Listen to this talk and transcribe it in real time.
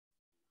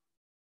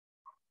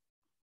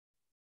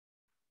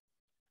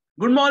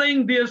Good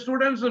morning, dear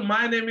students.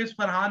 My name is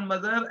Ferhan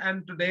Mazher,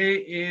 and today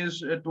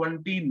is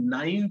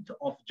 29th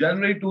of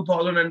January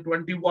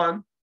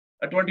 2021,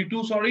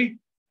 22, sorry.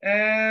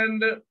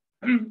 And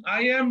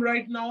I am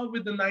right now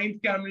with the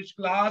 9th Cambridge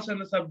class,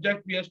 and the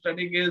subject we are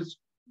studying is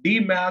D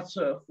Maths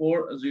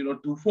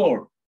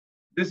 4024.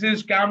 This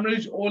is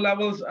Cambridge O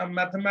Levels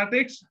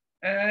Mathematics,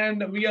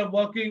 and we are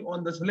working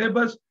on the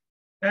syllabus.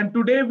 And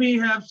today we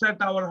have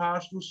set our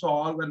hearts to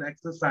solve an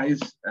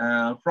exercise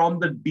from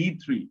the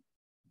D3.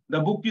 The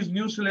book is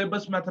New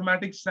Syllabus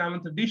Mathematics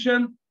 7th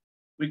edition.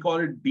 We call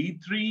it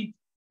D3.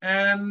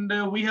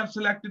 And we have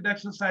selected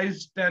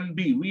exercise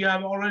 10B. We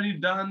have already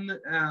done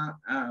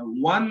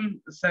one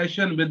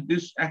session with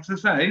this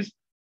exercise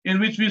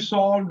in which we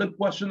solved the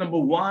question number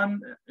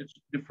 1. It's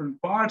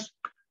different parts.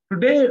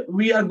 Today,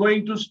 we are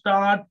going to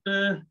start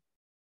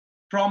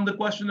from the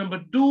question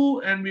number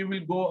 2, and we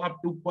will go up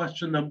to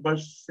question number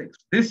 6.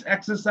 This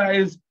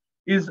exercise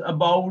is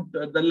about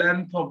the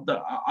length of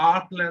the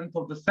arc length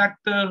of the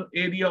sector,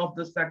 area of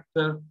the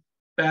sector,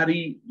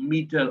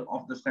 perimeter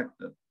of the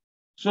sector.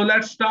 So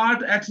let's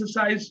start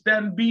exercise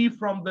 10B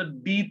from the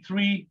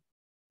D3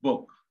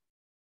 book.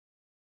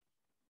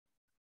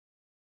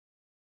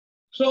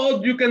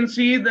 So you can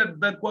see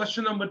that the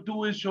question number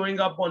 2 is showing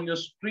up on your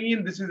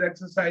screen. This is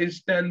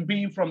exercise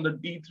 10B from the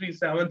D3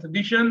 7th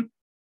edition,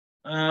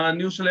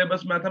 New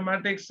Syllabus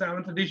Mathematics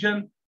 7th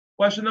edition.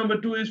 Question number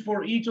 2 is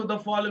for each of the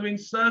following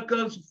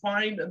circles,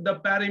 find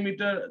the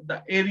perimeter,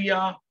 the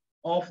area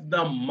of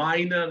the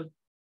minor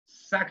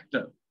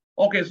sector.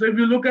 Okay, so if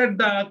you look at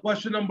the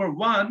question number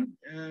 1,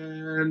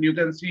 and you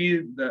can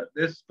see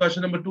this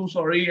question number 2,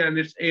 sorry, and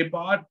it's A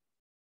part.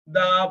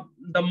 The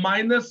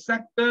minor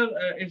sector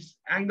is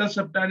angle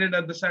subtended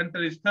at the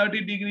center is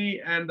 30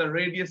 degrees and the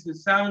radius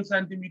is 7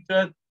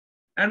 centimeters.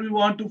 And we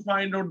want to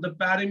find out the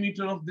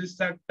perimeter of this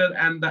sector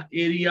and the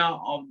area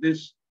of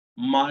this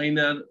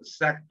minor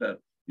sector.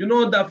 You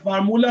know, the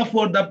formula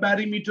for the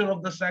perimeter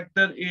of the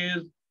sector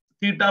is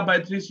theta by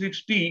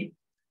 360,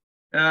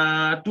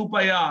 2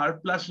 pi r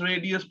plus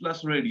radius,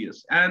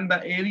 and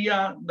the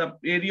area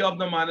of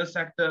the minor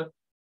sector,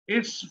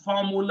 its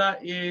formula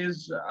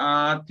is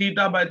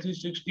theta by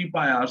 360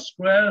 pi r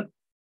square.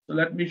 So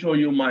let me show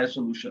you my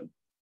solution.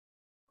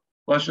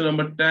 Question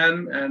number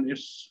 10 and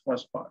its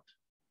first part.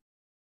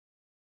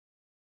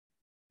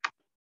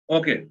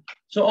 Okay,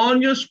 so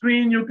on your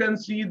screen, you can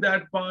see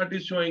that part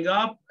is showing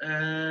up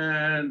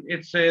and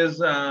it says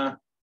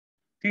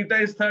theta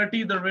is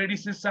 30, the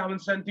radius is 7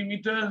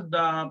 centimeters.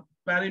 The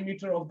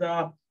perimeter of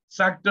the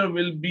sector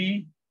will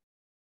be,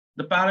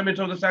 the parameter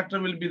of the sector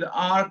will be the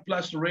arc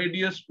plus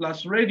radius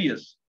plus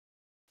radius.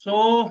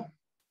 So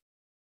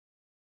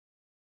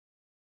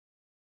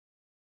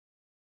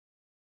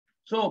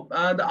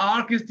the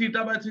arc is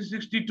theta by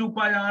 362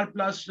 pi r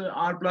plus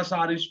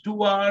r is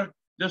 2r.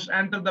 Just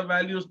enter the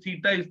values.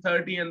 Theta is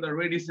 30 and the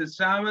radius is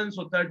 7.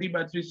 So 30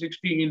 by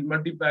 360 means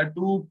multiply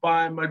 2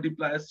 pi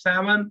multiply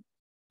 7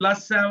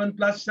 plus 7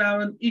 plus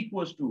 7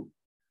 equals 2.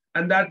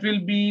 And that will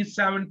be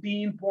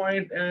 17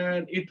 point,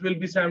 and it will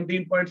be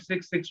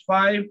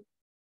 17.665.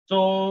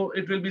 So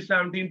it will be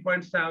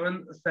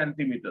 17.7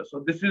 centimeters. So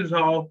this is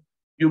how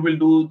you will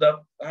do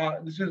the,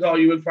 this is how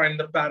you will find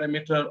the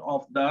perimeter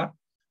of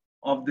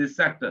this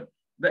sector.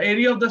 The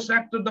area of the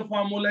sector, the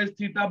formula is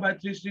theta by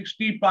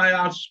 360 pi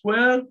r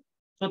square.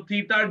 So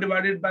theta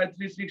divided by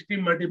 360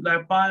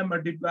 multiply pi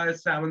multiply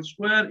 7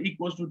 square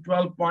equals to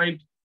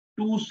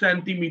 12.2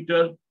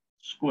 centimeter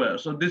square.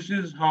 So this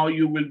is how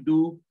you will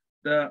do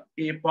the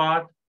A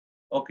part.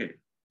 Okay,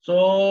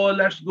 so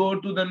let's go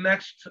to the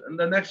next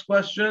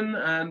question,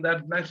 and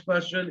that next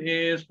question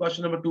is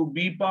question number 2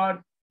 B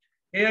part.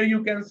 Here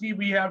you can see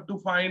we have to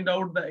find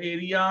out the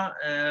area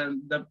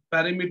and the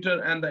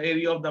perimeter and the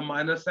area of the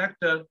minor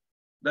sector.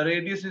 The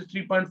radius is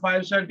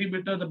 3.5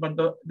 centimeters, but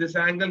this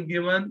angle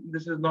given,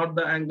 this is not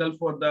the angle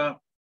for the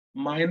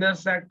minor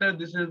sector.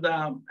 This is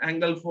the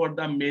angle for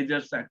the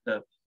major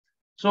sector.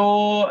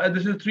 So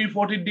this is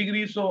 340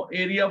 degrees. So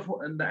area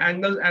for the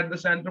angle at the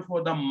center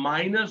for the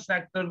minor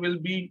sector will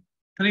be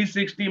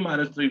 360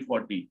 minus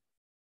 340.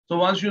 So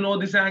once you know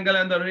this angle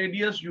and the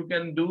radius, you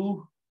can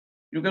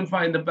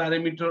find the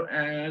perimeter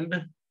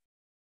and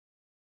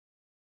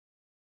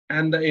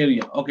the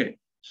area. Okay.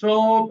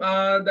 So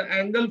the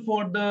angle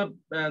for the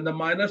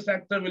minor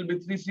sector will be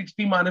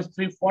 360 minus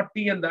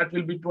 340, and that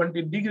will be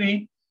 20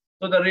 degrees.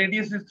 So the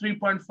radius is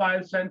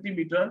 3.5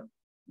 centimeter.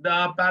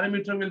 The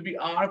perimeter will be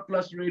r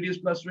plus radius.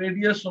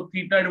 So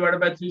theta divided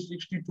by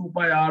 362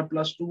 pi r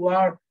plus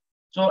 2r.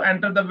 So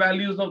enter the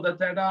values of the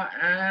theta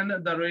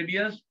and the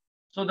radius.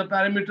 So the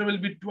perimeter will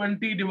be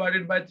 20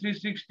 divided by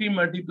 360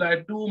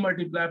 multiply 2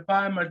 multiply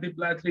pi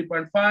multiply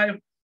 3.5.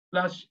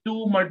 plus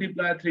 2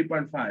 multiply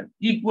 3.5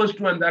 equals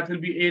to, and that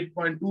will be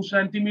 8.2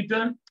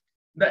 centimeter.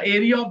 The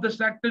area of the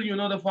sector, you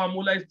know, the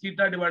formula is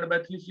theta divided by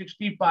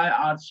 360 pi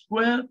r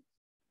square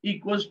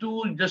equals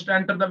to, just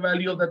enter the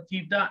value of the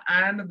theta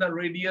and the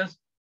radius.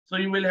 So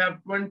you will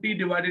have 20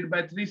 divided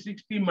by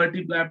 360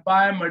 multiply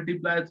pi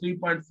multiply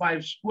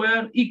 3.5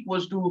 square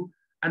equals to,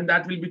 and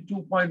that will be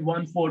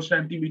 2.14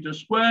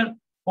 centimeters square.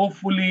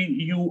 Hopefully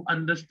you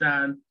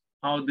understand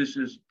how this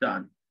is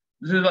done.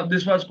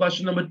 This was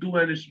question number 2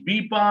 and it's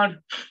B part.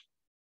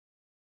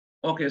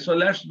 Okay, so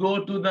let's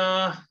go to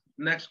the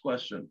next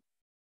question.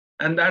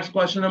 And that's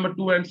question number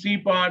 2 and C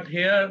part.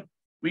 Here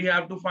we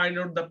have to find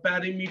out the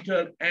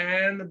perimeter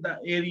and the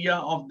area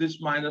of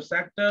this minor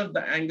sector.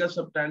 The angle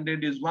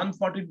subtended is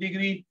 140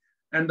 degree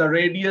and the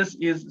radius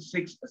is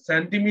 6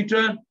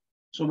 centimeter.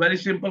 So very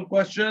simple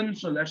question.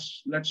 So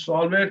let's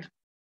solve it.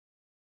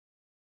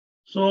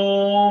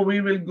 So we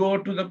will go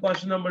to the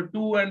question number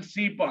 2 and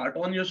C part.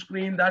 On your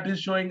screen that is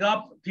showing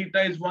up.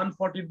 Theta is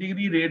 140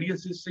 degree,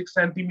 radius is 6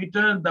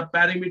 centimeter. The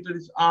perimeter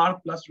is r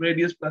plus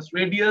radius plus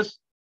radius.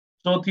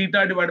 So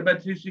theta divided by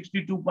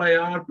 362 pi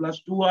r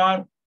plus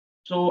 2r.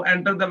 So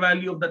enter the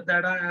value of the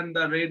theta and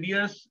the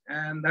radius,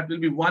 and that will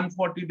be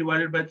 140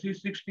 divided by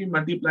 360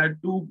 multiply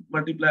 2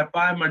 multiply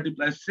pi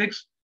multiply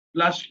 6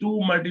 plus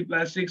 2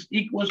 multiply 6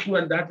 equals to,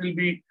 and that will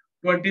be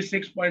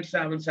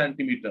 26.7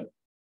 centimeter.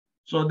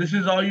 So this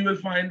is how you will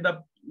find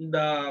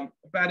the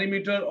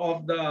perimeter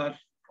of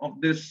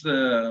this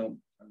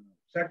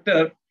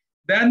sector.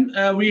 Then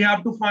we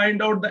have to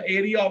find out the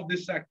area of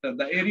this sector.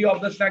 The area of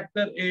the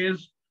sector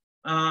is,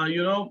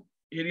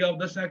 area of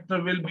the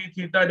sector will be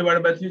theta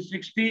divided by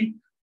 360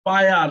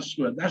 pi r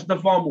square. That's the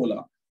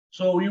formula.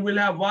 So you will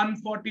have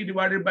 140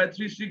 divided by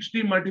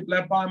 360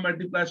 multiply pi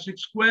multiply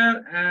 6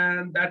 square,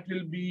 and that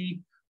will be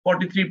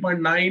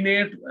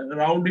 43.98,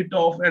 round it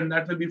off, and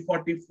that will be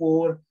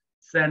 44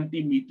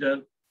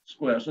 centimeter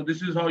square. So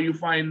this is how you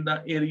find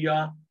the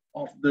area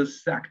of the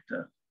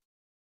sector.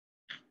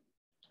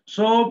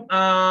 So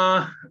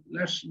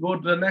let's go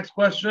to the next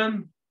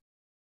question.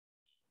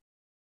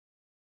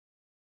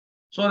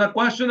 So the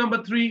question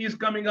number 3 is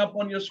coming up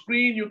on your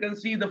screen. You can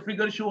see the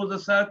figure shows a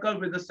circle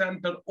with the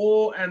center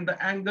O and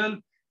the angle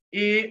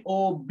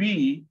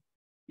AOB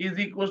is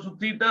equals to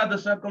theta. The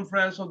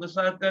circumference of the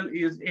circle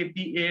is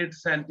 88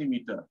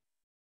 centimeter.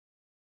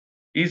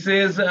 He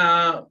says,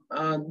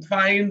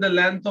 find the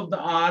length of the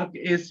arc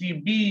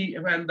ACB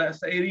and the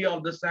area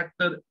of the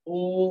sector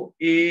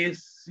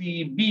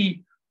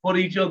OACB for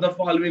each of the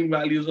following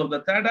values of the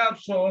theta.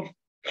 So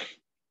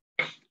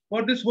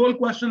for this whole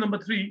question number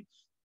 3,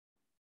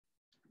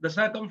 the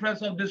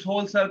circumference of this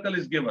whole circle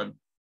is given.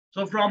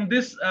 So from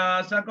this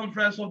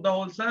circumference of the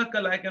whole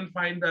circle, I can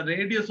find the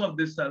radius of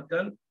this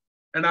circle,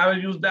 and I will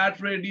use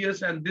that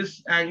radius and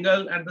this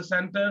angle at the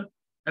center,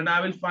 and I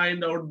will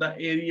find out the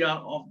area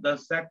of the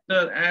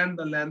sector and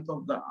the length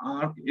of the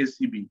arc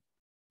ACB.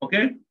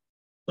 Okay.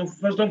 So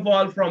first of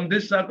all, from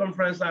this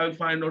circumference, I will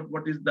find out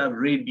what is the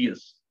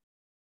radius.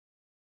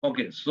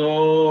 Okay.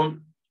 So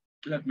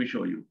let me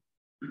show you.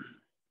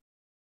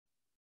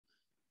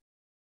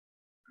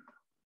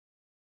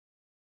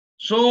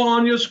 So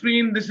on your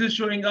screen, this is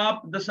showing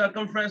up. The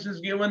circumference is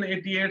given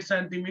 88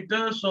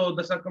 centimeters. So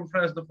the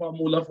circumference, the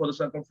formula for the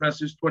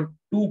circumference is 2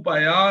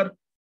 pi r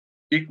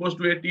equals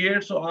to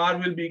 88. So r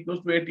will be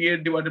equals to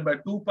 88 divided by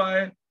 2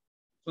 pi.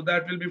 So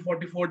that will be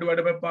 44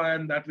 divided by pi,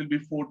 and that will be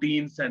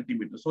 14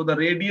 centimeters. So the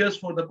radius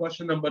for the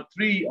question number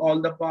 3, all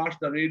the parts,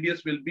 the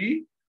radius will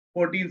be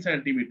 14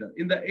 centimeters.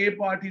 In the A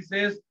part, he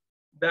says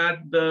that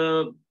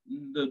the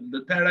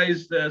theta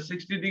is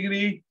 60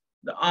 degree.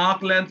 The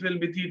arc length will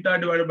be theta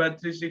divided by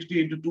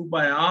 360 into 2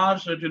 pi r.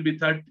 So it will be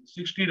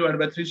 60 divided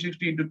by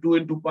 360 into 2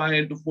 into pi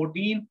into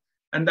 14.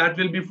 And that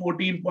will be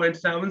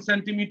 14.7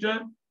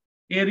 centimeter.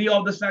 Area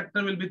of the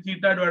sector will be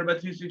theta divided by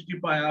 360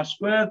 pi r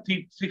square.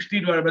 60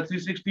 divided by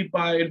 360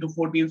 pi into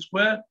 14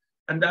 square.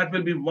 And that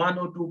will be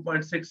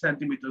 102.6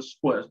 centimeters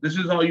square. This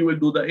is how you will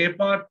do the A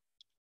part.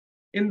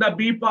 In the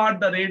B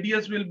part, the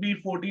radius will be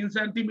 14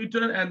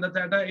 centimeter and the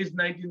theta is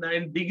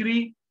 99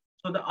 degree.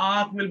 So the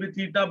arc will be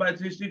theta by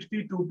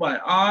 360 2 pi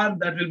r.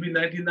 That will be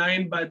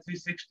 99 by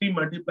 360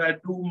 multiply 2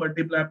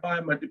 multiply pi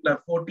multiply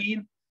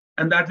 14.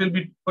 And that will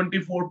be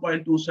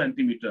 24.2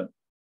 centimeter.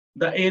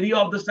 The area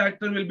of the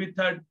sector will be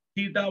theta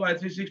by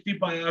 360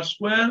 pi r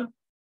square.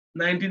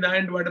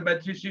 99 divided by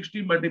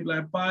 360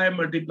 multiply pi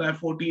multiply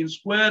 14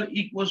 square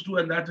equals to,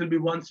 and that will be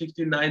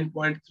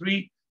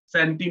 169.3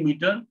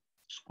 centimeter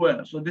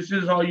square. So this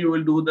is how you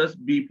will do this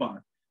B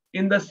part.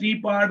 In the C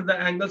part, the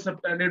angle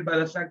subtended by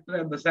the sector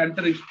at the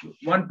center is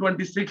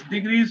 126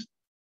 degrees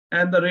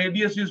and the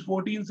radius is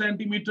 14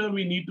 centimeter.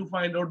 We need to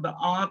find out the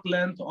arc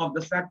length of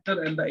the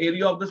sector and the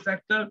area of the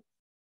sector.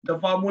 The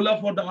formula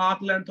for the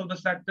arc length of the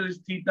sector is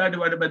theta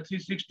divided by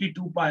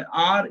 362 pi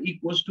r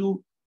equals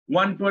to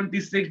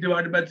 126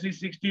 divided by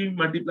 360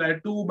 multiply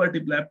 2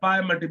 multiply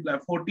pi multiply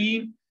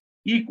 14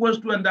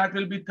 equals to, and that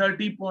will be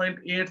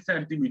 30.8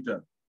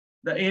 centimeter.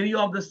 The area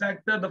of the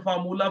sector, the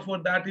formula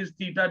for that is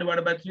theta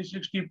divided by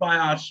 360 pi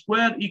r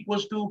square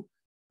equals to,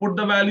 put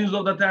the values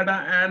of the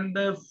theta and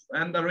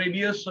the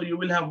radius. So you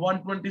will have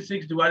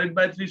 126 divided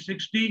by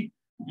 360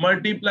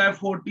 multiply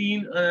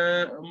 14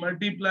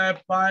 multiply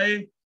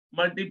pi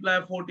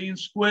multiply 14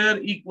 square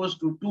equals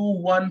to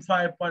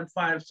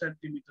 215.5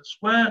 centimeter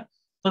square.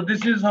 So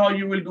this is how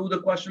you will do the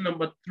question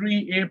number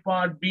 3, A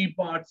part, B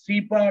part,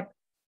 C part.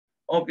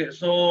 Okay,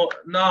 so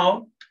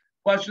now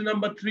question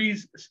number 3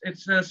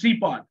 it's a C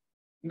part.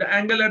 The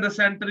angle at the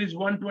center is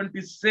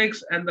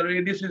 126 and the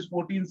radius is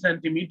 14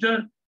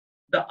 centimeter.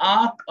 The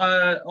arc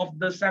of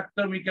the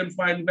sector we can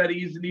find very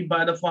easily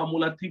by the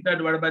formula theta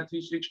divided by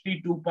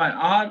 360 2 pi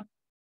r.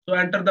 So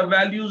enter the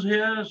values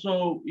here.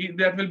 So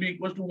that will be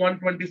equals to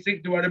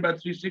 126 divided by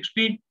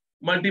 360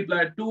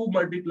 multiply 2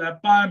 multiply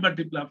pi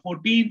multiply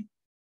 14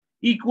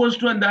 equals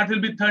to, and that will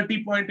be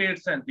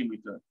 30.8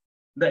 centimeter.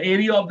 The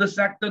area of the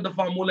sector, the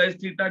formula is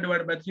theta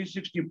divided by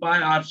 360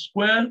 pi r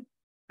square.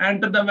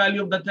 Enter the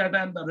value of the theta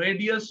and the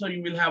radius. So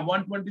you will have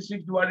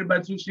 126 divided by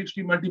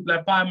 360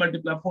 multiply pi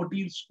multiply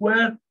 14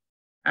 square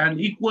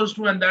and equals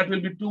to, and that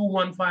will be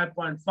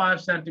 215.5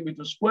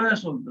 centimeter square.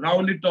 So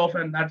round it off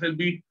and that will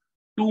be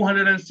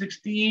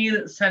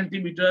 216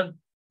 centimeter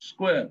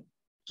square.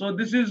 So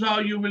this is how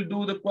you will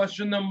do the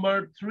question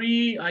number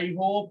 3. I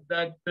hope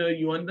that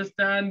you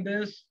understand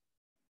this.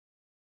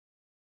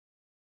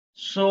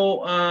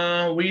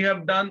 So we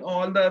have done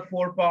all the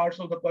 4 parts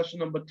of the question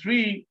number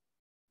 3.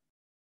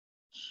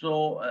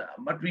 So,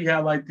 but we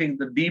have, I think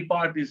the D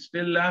part is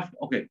still left.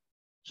 Okay.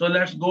 So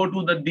let's go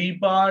to the D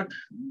part.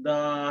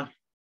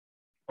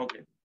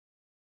 Okay.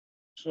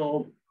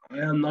 So I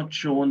am not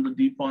shown the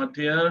D part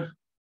here.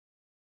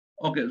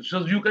 Okay,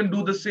 so you can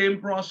do the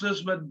same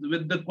process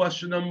with the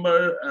question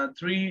number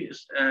 3,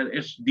 and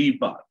it's D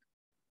part.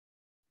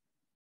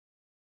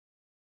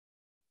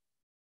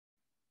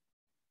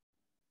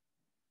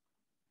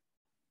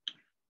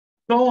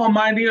 So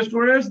my dear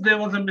students, there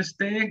was a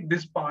mistake.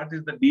 This part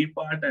is the D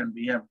part and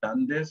we have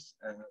done this.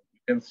 You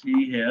can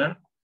see here,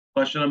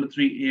 question number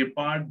 3, A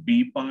part,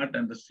 B part,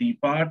 and the C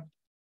part.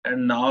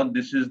 And now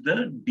this is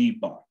the D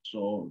part.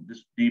 So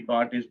this D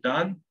part is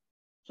done.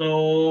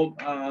 So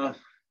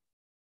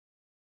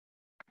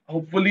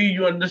hopefully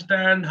you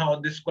understand how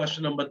this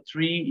question number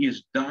 3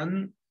 is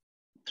done.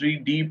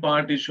 3D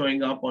part is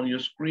showing up on your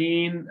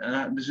screen.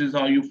 This is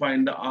how you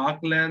find the arc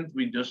length.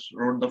 We just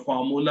wrote the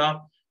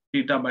formula,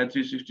 theta by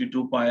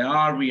 362 pi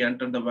r. We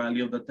entered the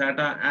value of the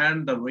theta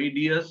and the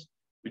radius.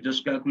 We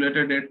just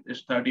calculated it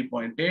is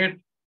 30.8.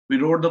 We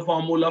wrote the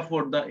formula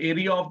for the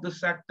area of the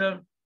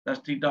sector. That's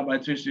theta by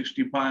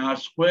 360 pi r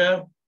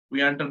square.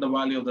 We entered the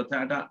value of the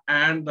theta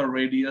and the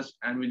radius,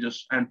 and we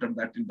just entered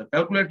that in the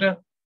calculator.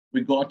 We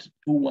got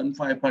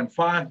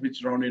 215.5,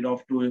 which rounded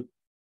off to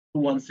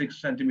 216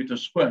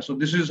 centimeters square. So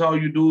this is how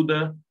you do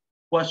the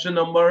question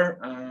number.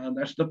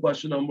 That's the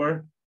question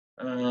number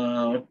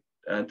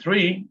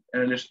 3,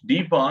 and it's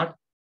D part.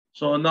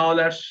 So now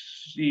let's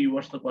see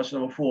what's the question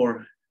number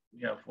 4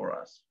 we have for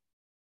us.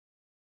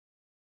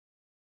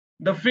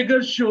 The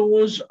figure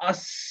shows a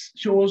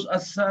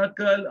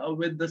circle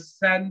with the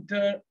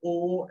center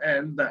O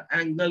and the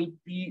angle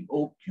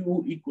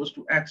POQ equals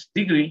to x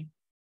degree.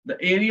 The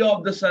area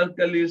of the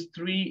circle is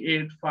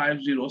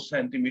 3850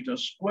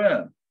 centimeters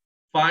square.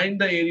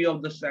 Find the area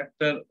of the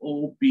sector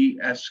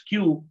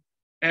OPSQ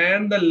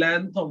and the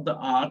length of the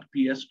arc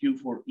PSQ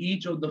for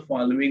each of the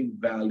following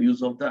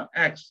values of the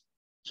x.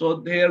 So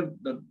there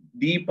the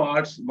D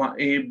parts,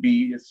 A,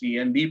 B, C,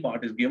 and D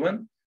part is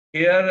given.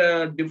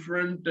 Here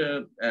different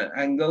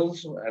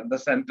angles at the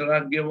center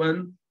are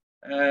given.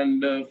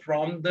 And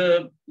from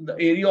the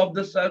area of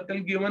the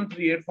circle given,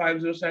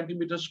 3850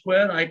 centimeters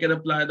square, I can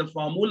apply the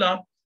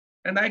formula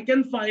and I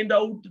can find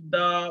out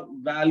the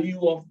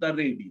value of the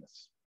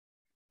radius.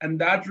 And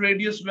that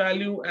radius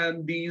value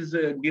and these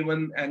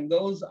given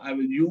angles I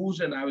will use,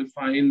 and I will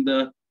find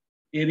the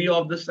area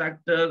of the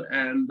sector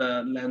and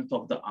the length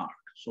of the arc.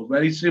 So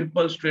very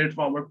simple,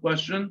 straightforward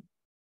question.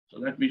 So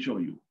let me show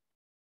you.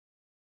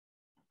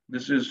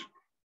 This is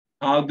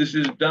how this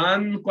is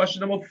done.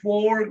 Question number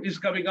 4 is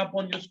coming up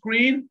on your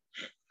screen.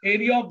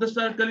 Area of the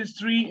circle is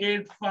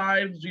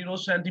 3850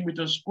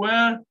 centimeters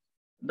square.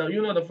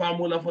 The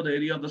formula for the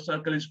area of the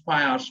circle is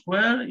pi r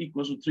square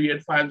equals to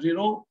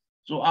 3850.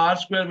 So r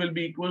square will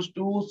be equals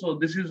to, so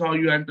this is how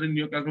you enter in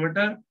your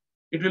calculator.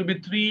 It will be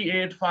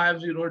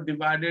 3850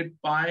 divided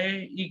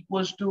pi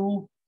equals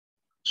to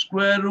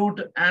square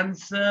root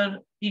answer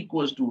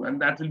equals to,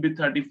 and that will be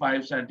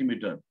 35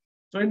 centimeter.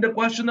 So in the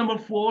question number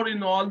 4,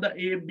 in all the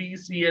A, B,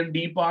 C, and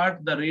D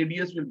part, the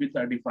radius will be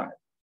 35.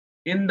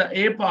 In the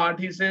A part,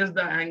 he says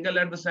the angle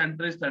at the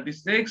center is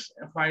 36.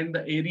 Find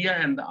the area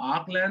and the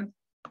arc length.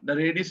 The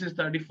radius is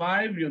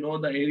 35. You know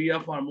the area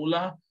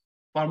formula.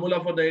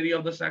 Formula for the area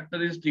of the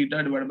sector is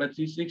theta divided by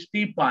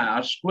 360 pi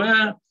r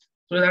square.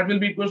 So that will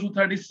be equals to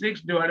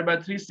 36 divided by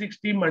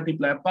 360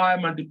 multiply pi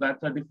multiply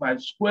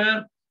 35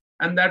 square.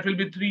 And that will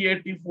be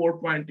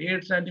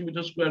 384.8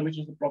 centimeters square, which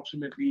is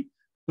approximately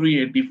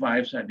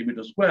 385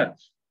 centimeters square.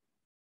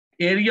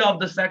 Area of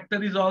the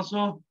sector is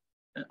also,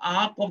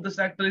 arc of the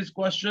sector is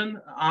question.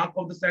 Arc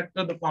of the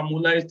sector, the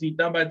formula is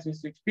theta by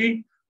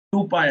 360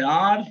 2 pi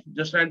r.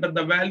 Just enter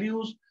the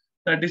values.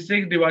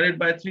 36 divided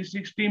by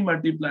 360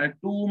 multiply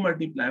 2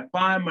 multiply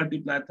pi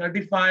multiply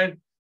 35,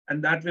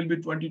 and that will be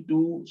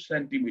 22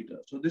 centimeters.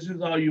 So this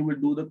is how you will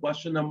do the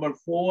question number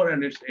 4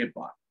 and its A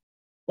part.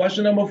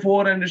 Question number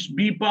 4 and its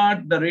B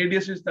part, the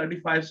radius is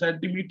 35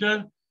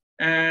 centimeter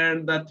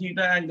and the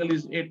theta angle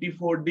is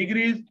 84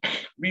 degrees.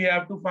 we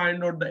have to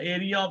find out the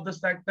area of the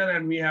sector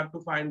and we have to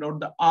find out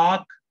the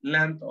arc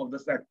length of the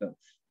sector.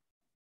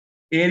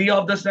 Area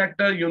of the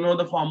sector, you know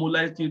the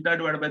formula is theta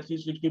divided by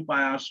 360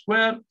 pi r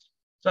square.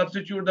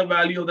 Substitute the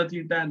value of the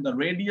theta and the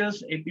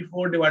radius,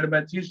 84 divided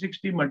by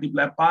 360,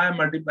 multiply pi,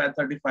 multiply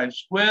 35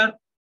 square,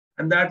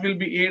 and that will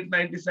be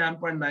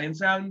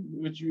 897.97,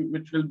 which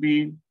will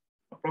be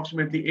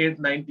approximately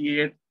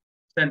 898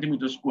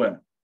 centimeters square.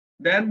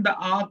 Then the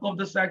arc of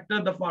the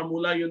sector, the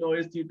formula you know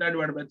is theta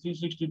divided by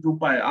 362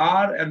 pi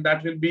r, and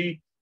that will be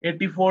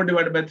 84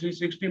 divided by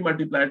 360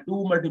 multiply 2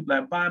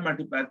 multiply pi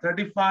multiply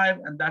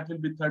 35, and that will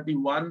be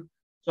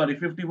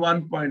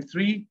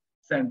 51.3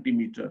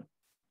 centimeter.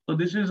 So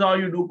this is how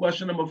you do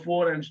question number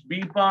 4 and it's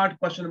B part,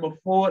 question number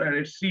 4 and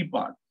it's C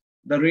part.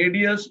 The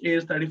radius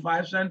is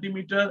 35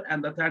 centimeter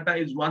and the theta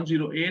is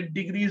 108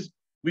 degrees.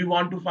 We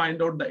want to find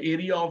out the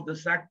area of the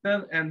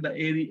sector and the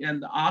area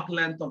and the arc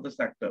length of the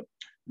sector.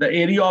 The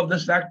area of the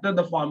sector,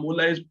 the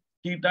formula is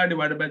theta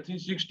divided by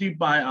 360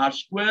 pi r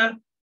square,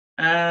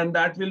 and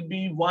that will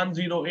be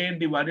 108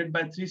 divided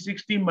by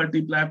 360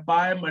 multiply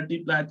pi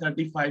multiply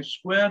 35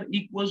 square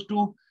equals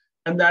to,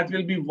 and that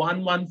will be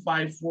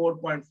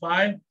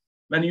 1154.5.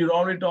 When you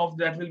round it off,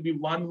 that will be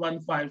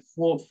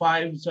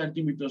 11545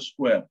 centimeters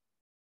square.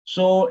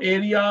 So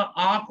area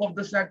arc of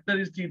the sector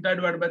is theta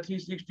divided by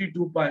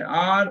 362 pi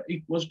r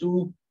equals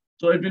to,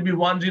 so it will be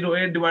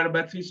 108 divided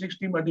by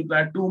 360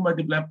 multiply 2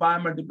 multiply pi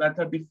multiply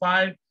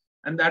 35,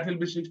 and that will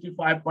be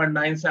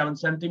 65.97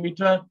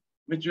 centimeter,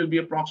 which will be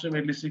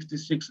approximately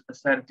 66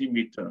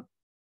 centimeter.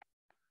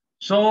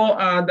 So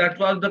that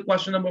was the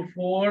question number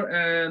 4,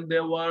 and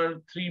there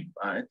were 3,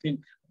 I think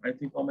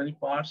how many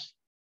parts?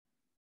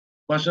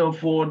 Question number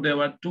 4, there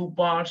were 2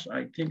 parts.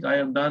 I think I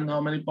have done how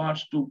many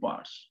parts? 2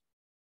 parts.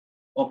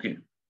 Okay,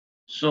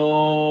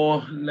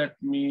 so let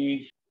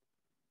me.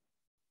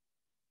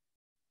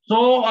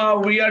 So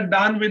we are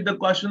done with the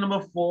question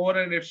number 4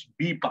 and its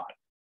B part.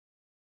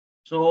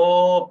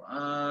 So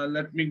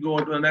let me go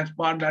to the next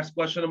part. That's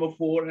question number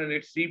 4 and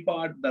its C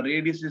part. The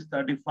radius is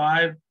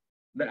 35.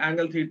 The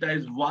angle theta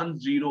is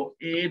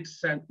 108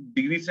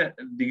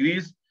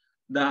 degrees.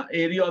 The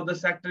area of the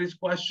sector is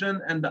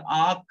questioned and the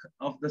arc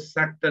of the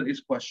sector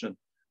is questioned.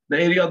 The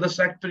area of the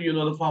sector, you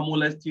know the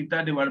formula is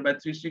theta divided by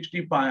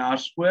 360 pi r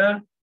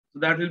square. So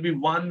that will be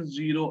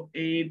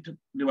 108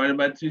 divided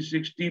by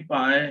 360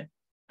 pi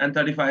and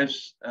 35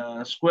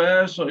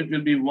 square. So it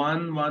will be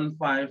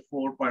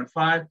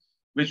 1154.5,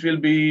 which will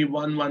be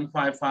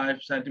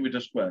 1155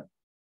 centimeters square.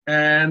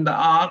 And the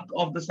arc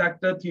of the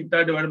sector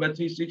theta divided by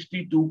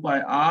 362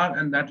 pi r,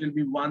 and that will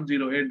be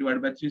 108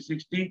 divided by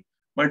 360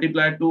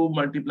 multiply 2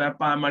 multiply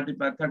pi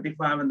multiply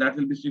 35, and that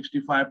will be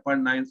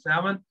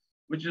 65.97,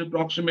 which is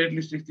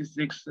approximately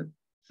 66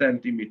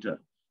 centimeter.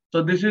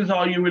 So this is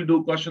how you will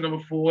do question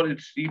number 4.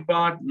 It's C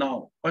part.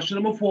 Now question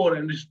number 4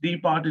 and its D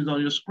part is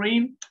on your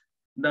screen.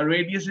 The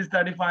radius is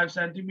 35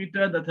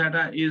 centimeter. The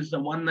theta is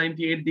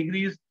 198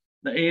 degrees.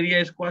 The area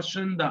is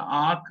questioned. The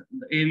arc,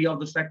 the area of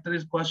the sector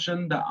is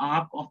questioned. The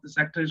arc of the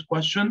sector is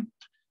questioned.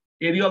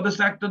 Area of the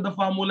sector, the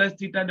formula is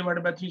theta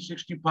divided by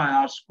 360 pi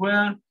r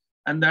square,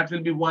 and that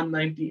will be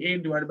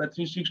 198 divided by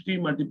 360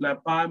 multiply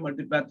pi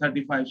multiply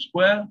 35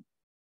 square.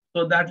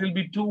 So that will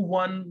be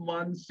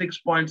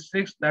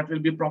 2116.6. That will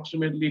be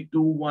approximately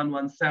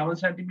 2117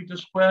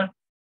 centimeters square.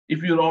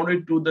 If you round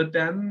it to the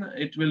 10,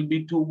 it will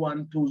be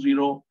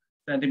 2120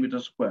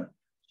 centimeters square.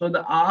 So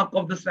the arc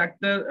of the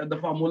sector, the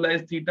formula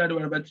is theta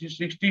divided by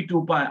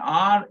 362 pi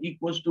r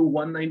equals to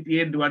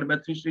 198 divided by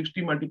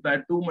 360 multiply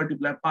 2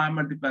 multiply pi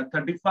multiply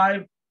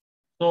 35.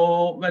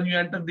 So when you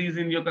enter these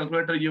in your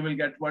calculator, you will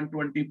get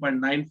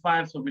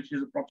 120.95, so which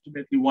is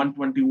approximately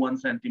 121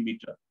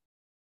 centimeter.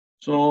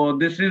 So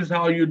this is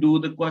how you do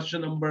the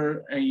question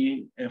number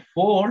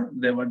 4.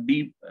 There were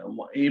D,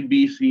 A,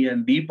 B, C,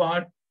 and D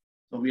part.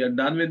 So we are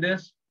done with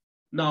this.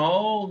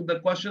 Now the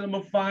question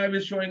number 5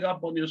 is showing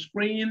up on your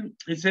screen.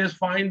 It says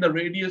find the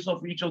radius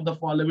of each of the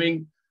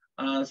following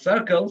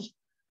circles.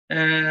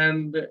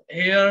 And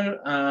here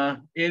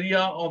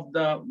area of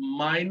the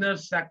minor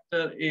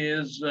sector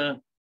is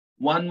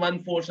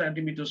 114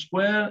 centimeters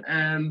square,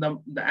 and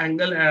the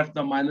angle of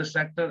the minor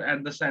sector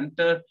at the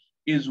center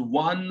is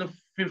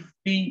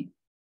 150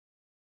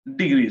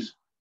 degrees.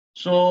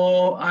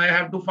 So I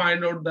have to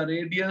find out the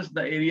radius.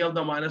 The area of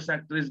the minor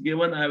sector is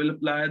given. I will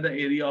apply the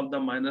area of the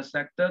minor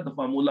sector, the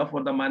formula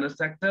for the minor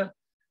sector,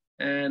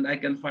 and I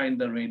can find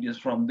the radius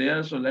from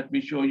there. So let me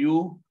show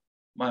you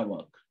my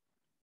work.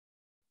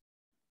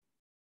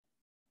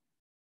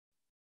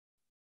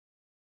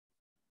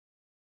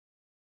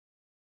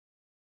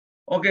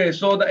 Okay,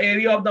 so the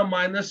area of the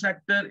minor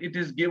sector, it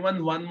is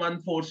given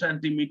 114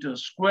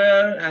 centimeters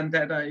square, and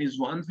theta is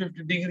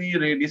 150 degree.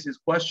 Radius is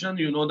questioned.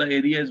 You know the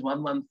area is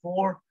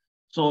 114.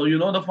 So you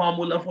know the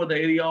formula for the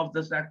area of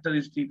the sector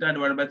is theta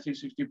divided by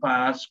 360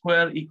 pi r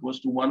square equals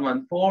to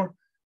 114.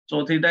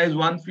 So theta is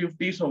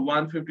 150. So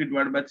 150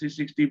 divided by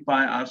 360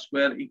 pi r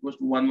square equals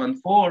to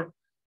 114.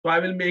 So I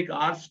will make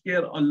r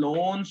square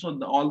alone. So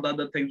all the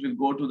other things will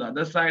go to the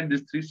other side.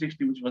 This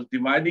 360, which was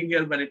dividing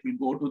here, when it will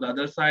go to the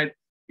other side,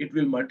 it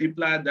will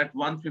multiply that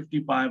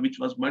 150 pi, which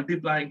was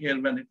multiplying here.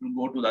 When it will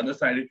go to the other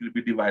side, it will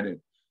be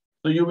divided.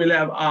 So you will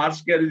have r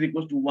square is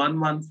equals to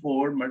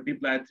 114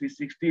 multiply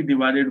 360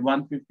 divided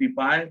 150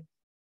 pi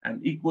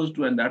and equals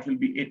to, and that will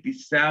be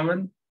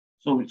 87.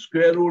 So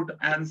square root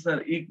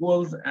answer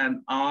equals,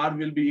 and r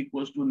will be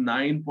equals to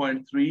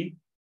 9.3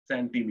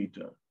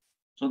 centimeter.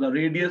 So the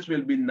radius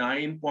will be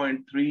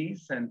 9.3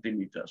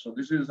 centimeters. So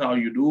this is how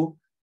you do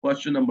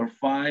question number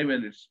 5,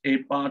 and it's A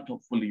part.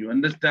 Hopefully you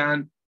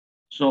understand.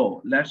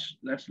 So let's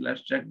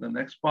check the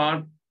next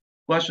part.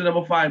 Question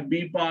number 5,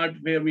 B part,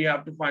 where we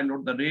have to find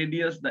out the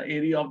radius. The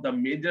area of the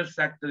major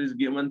sector is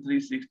given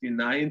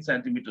 369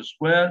 centimeters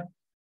square.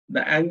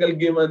 The angle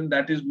given,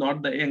 that is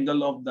not the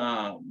angle of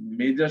the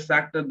major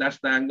sector, that's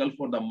the angle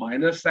for the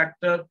minor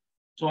sector.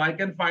 So I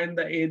can find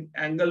the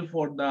angle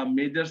for the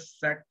major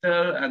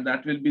sector, and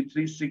that will be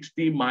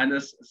 360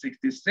 minus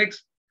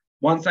 66.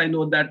 Once I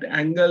know that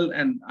angle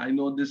and I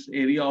know this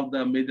area of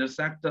the major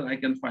sector, I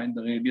can find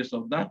the radius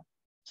of the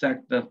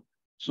sector.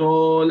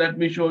 So let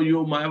me show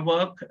you my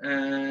work.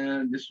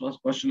 And this was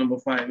question number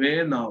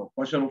 5A. Now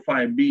question number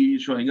 5B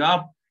is showing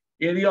up.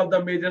 Area of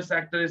the major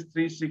sector is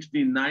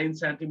 369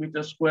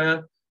 centimeters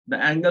square. The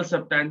angle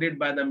subtended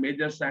by the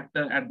major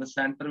sector at the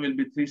center will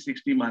be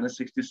 360 minus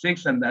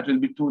 66, and that will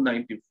be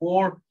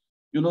 294.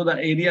 You know the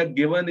area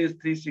given is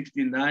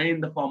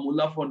 369. The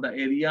formula for the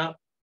area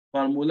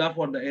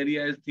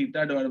is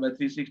theta divided by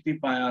 360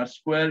 pi r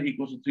square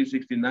equals to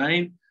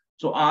 369.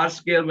 So r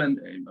square, when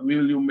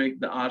you make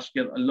the r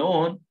square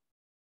alone,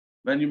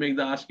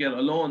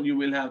 you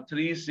will have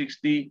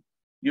 360.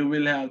 You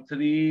will have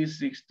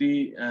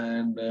 360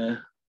 and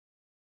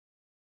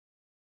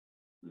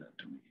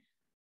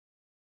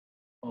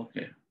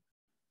okay.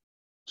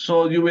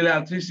 So you will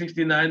have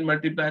 369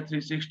 multiply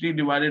 360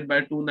 divided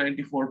by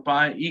 294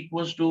 pi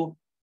equals to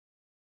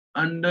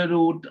under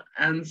root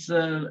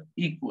answer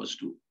equals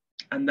to,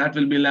 and that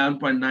will be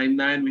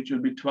 11.99, which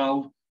will be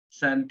 12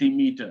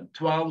 centimeter.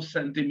 12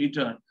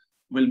 centimeter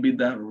will be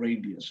the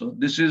radius. So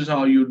this is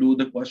how you do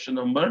the question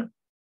number.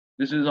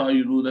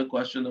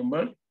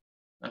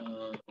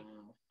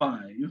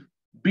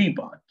 5B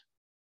part.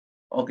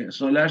 Okay,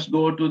 so let's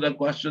go to the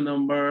question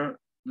number.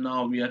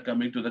 Now we are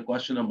coming to the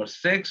question number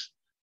 6.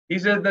 He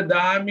says the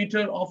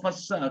diameter of a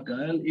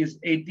circle is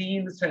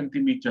 18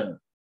 centimeter.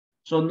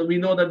 So we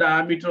know the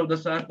diameter of the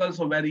circle.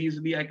 So very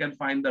easily I can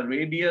find the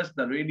radius.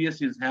 The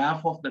radius is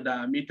half of the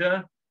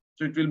diameter.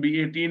 So it will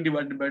be 18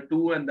 divided by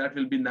 2, and that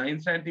will be 9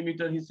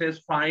 centimeter. He says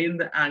find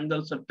the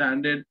angle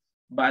subtended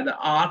by the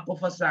arc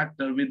of a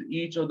sector with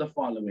each of the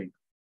following.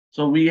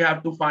 So we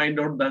have to find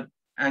out the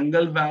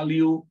angle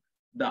value,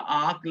 the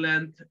arc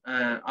length,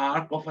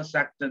 arc of a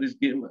sector is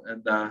given.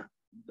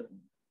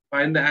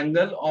 Find the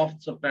angle of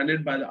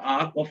subtended by the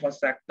arc of a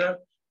sector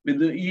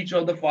with each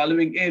of the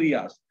following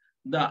areas.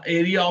 The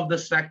area of the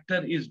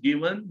sector is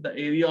given.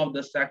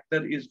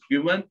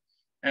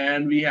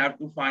 And we have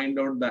to find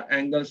out the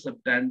angle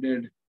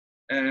subtended,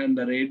 and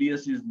the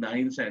radius is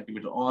 9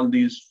 centimeters. All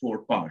these 4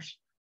 parts.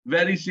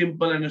 Very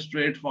simple and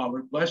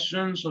straightforward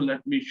question. So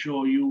let me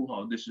show you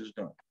how this is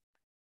done.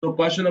 So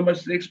question number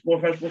 6,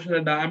 first question,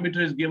 the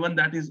diameter is given,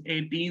 that is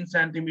 18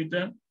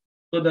 centimeter.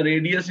 So the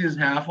radius is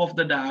half of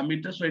the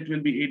diameter. So it will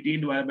be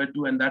 18 divided by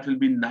 2, and that will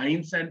be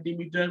 9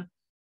 centimeter.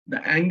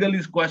 The angle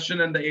is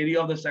question, and the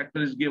area of the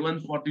sector is given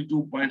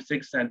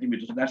 42.6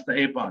 centimeters. So that's the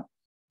A part.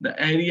 The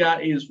area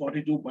is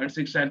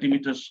 42.6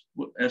 centimeters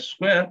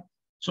square.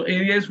 So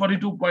area is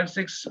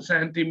 42.6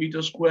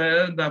 centimeters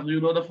square.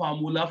 You know the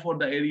formula for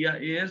the area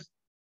is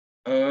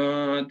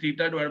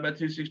theta divided by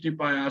 360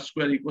 pi r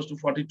square equals to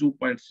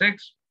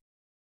 42.6.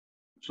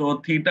 So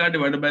theta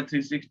divided by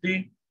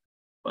 360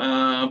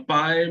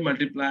 pi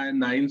multiply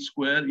 9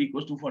 square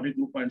equals to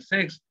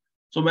 42.6.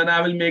 So when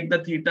I will make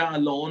the theta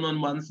alone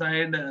on one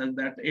side,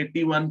 that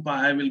 81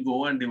 pi will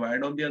go and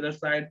divide on the other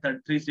side.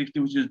 360,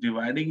 which is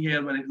dividing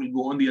here, when it will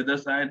go on the other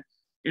side,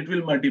 it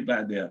will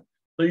multiply there.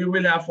 So you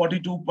will have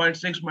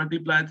 42.6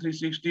 multiply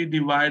 360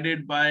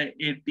 divided by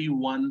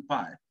 81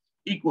 pi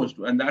equals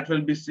to, and that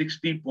will be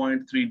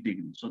 60.3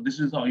 degrees. So this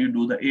is how you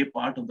do the A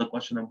part of the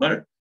question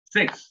number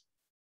 6.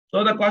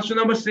 So the question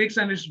number 6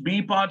 and its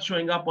B part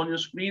showing up on your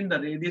screen. The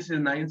radius is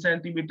 9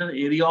 centimeter.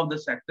 Area of the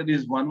sector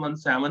is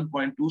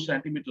 117.2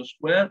 centimeters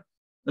square.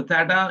 The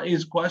theta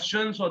is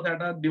question. So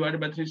theta divided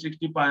by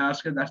 360 pi r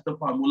square, that's the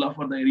formula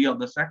for the area of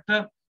the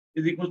sector,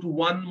 is equal to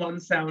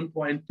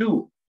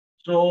 117.2.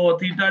 So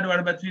theta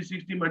divided by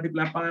 360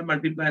 multiply pi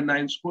multiply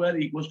 9 square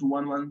equals to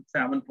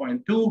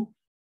 117.2.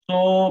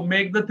 So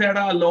make the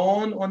theta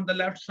alone on the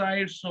left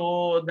side,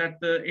 so that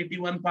the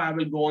 81 pi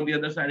will go on the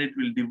other side. It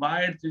will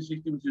divide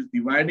 360, which is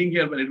dividing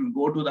here, but it will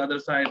go to the other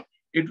side.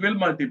 It will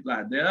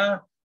multiply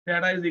there.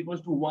 Theta is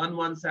equals to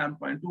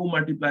 117.2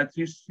 multiply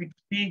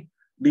 360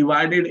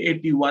 divided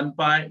 81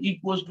 pi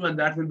equals to, and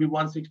that will be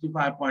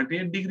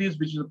 165.8 degrees,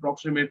 which is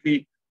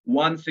approximately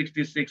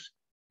 166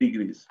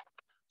 degrees.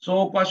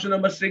 So question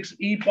number 6,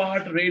 E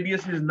part,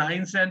 radius is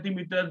 9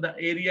 centimeter. The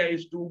area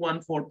is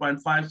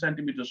 214.5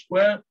 centimeters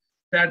square.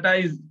 Theta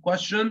is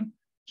question.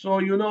 So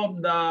you know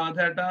the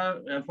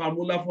theta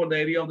formula for the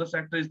area of the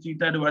sector is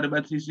theta divided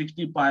by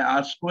 360 pi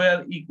r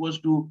square equals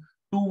to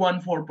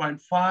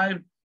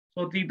 214.5.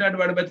 So theta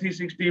divided by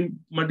 360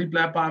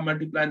 multiply pi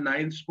multiply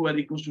 9 square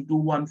equals to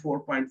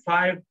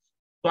 214.5.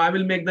 So I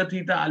will make the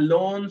theta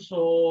alone.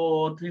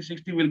 So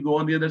 360 will go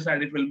on the other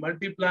side. It will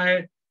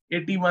multiply.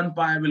 81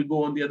 pi will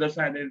go on the other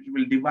side and it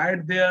will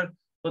divide there.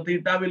 So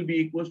theta will be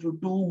equals to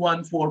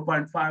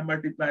 214.5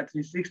 multiplied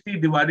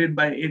 360 divided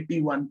by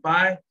 81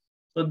 pi.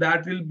 So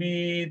that will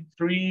be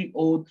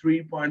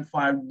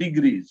 303.5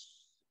 degrees.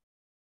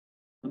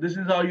 So this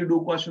is how you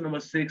do question number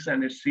 6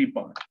 and its C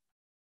part.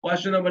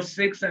 Question number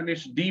 6 and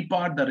its D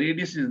part, the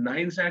radius is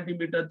 9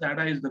 centimeter.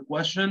 Theta is the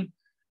question.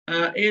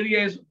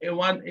 Area is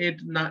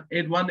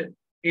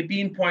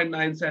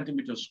 18.9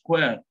 centimeters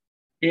square.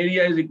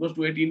 Area is equals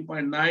to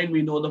 18.9.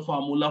 We know the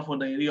formula for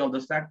the area of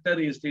the sector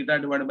is theta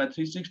divided by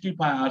 360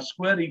 pi r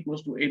square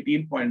equals to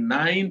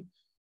 18.9.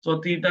 So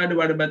theta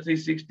divided by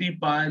 360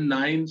 pi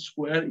 9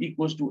 square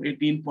equals to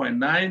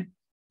 18.9.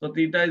 So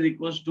theta is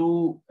equals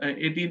to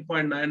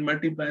 18.9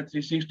 multiplied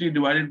 360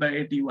 divided by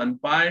 81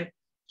 pi.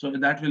 So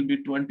that will be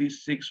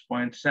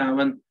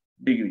 26.7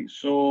 degrees.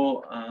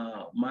 So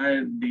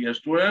my dear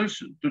students,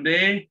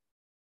 today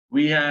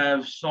we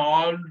have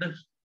solved.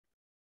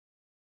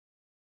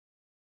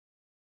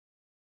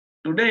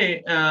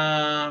 Today,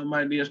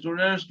 my dear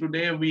students,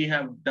 today we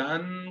have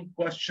done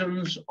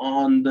questions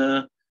on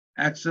the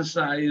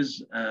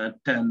exercise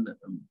 10B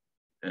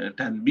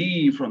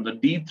from the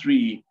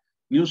D3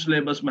 New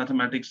Syllabus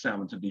Mathematics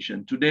 7th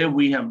edition. Today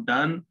we have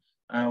done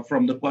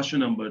from the question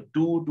number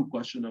 2 to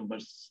question number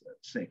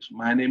 6.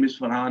 My name is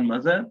Ferhan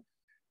Mazher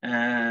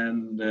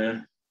and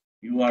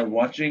you are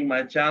watching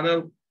my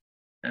channel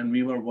and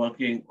we were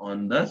working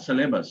on the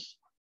syllabus.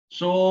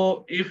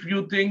 So if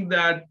you think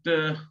that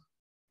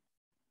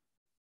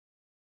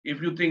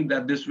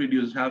this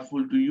video is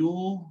helpful to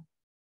you,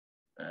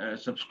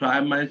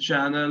 subscribe my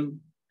channel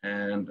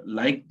and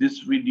like this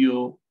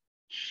video,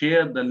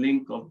 share the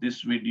link of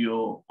this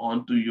video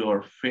onto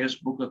your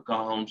Facebook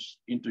accounts,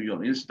 into your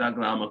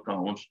Instagram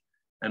accounts,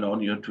 and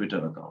on your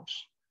Twitter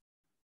accounts.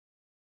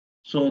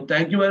 So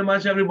thank you very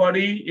much,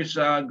 everybody. It's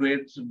a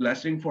great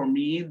blessing for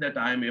me that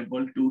I'm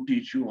able to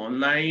teach you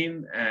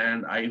online.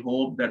 And I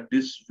hope that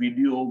this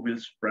video will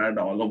spread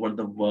all over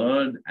the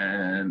world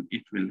and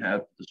it will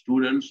help the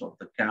students of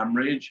the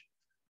Cambridge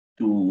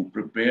to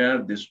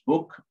prepare this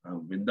book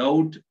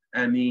without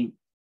anywhere.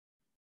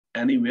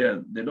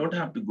 They don't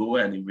have to go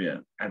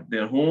anywhere. At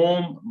their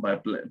home, by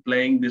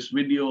playing this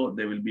video,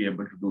 they will be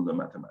able to do the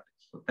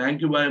mathematics. So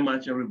thank you very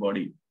much,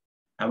 everybody.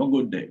 Have a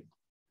good day.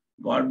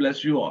 God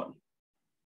bless you all.